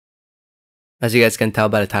As you guys can tell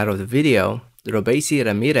by the title of the video, Robeisy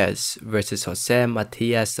Ramirez versus Jose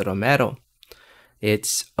Matias Romero.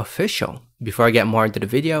 It's official. Before I get more into the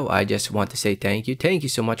video, I just want to say thank you. Thank you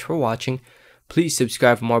so much for watching. Please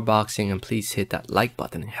subscribe for more boxing and please hit that like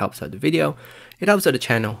button. It helps out the video. It helps out the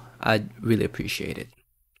channel. I'd really appreciate it.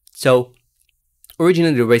 So,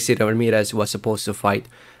 originally Robeisy Ramirez was supposed to fight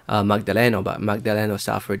Magdaleno, but Magdaleno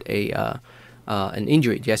suffered an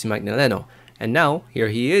injury, Jesse Magdaleno. And now, here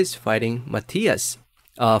he is fighting Matias.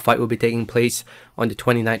 Fight will be taking place on the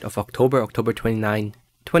 29th of October, October 29,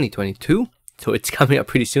 2022. So it's coming up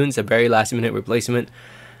pretty soon. It's a very last minute replacement.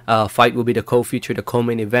 Fight will be the co-feature, the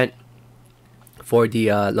co-main event for the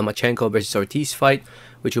Lomachenko versus Ortiz fight,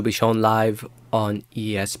 which will be shown live on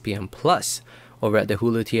ESPN Plus over at the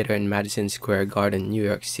YuLu Theater in Madison Square Garden, New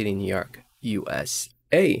York City, New York,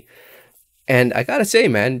 USA. And I gotta say,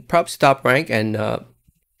 man, props to Top Rank and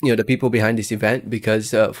the people behind this event,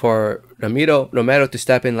 because for Romero to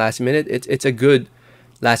step in last minute, it's a good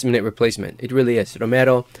last minute replacement. It really is.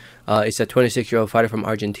 Romero is a 26-year-old fighter from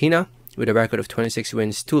Argentina with a record of 26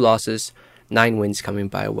 wins, 2 losses, 9 wins coming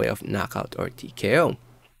by way of knockout or TKO.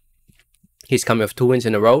 He's coming off 2 wins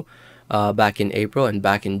in a row back in April and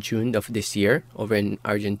back in June of this year over in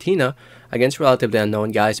Argentina against relatively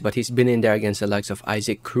unknown guys, but he's been in there against the likes of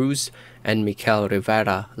Isaac Cruz and Mikel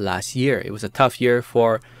Rivera last year. It was a tough year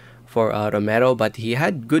for Romero, but he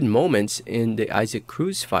had good moments in the Isaac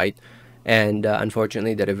Cruz fight, and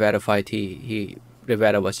unfortunately the Rivera fight,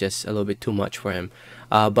 Rivera was just a little bit too much for him.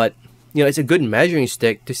 But it's a good measuring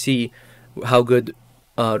stick to see how good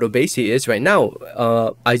Robeisy is right now.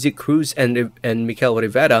 Isaac Cruz and Mikel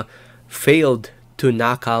Rivera failed to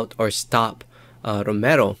knock out or stop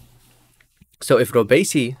Romero. So if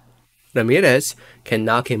Robeisy Ramirez can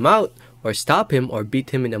knock him out or stop him or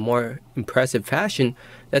beat him in a more impressive fashion,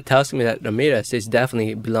 that tells me that Ramirez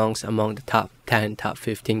definitely belongs among the top 10, top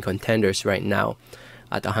 15 contenders right now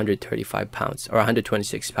at 135 pounds, or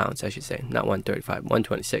 126 pounds, I should say, not 135,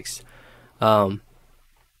 126. But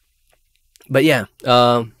yeah,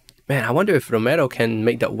 man, I wonder if Romero can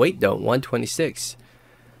make that weight though, 126.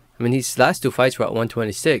 I mean, his last 2 fights were at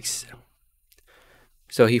 126.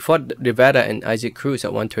 So he fought Rivera and Isaac Cruz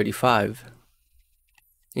at 135.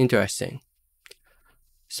 Interesting.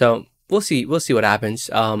 So we'll see what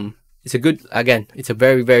happens. It's a good, again, it's a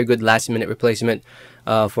very, very good last minute replacement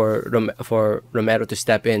for Romero to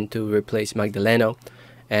step in to replace Magdaleno.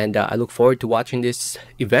 And I look forward to watching this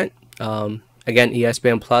event. Again,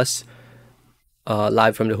 ESPN Plus,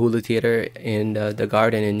 live from the YuLu Theater in the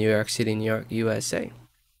Garden in New York City, New York, USA.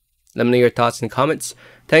 Let me know your thoughts in the comments.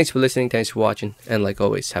 Thanks for listening. Thanks for watching. And like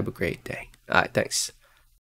always, have a great day. All right, thanks.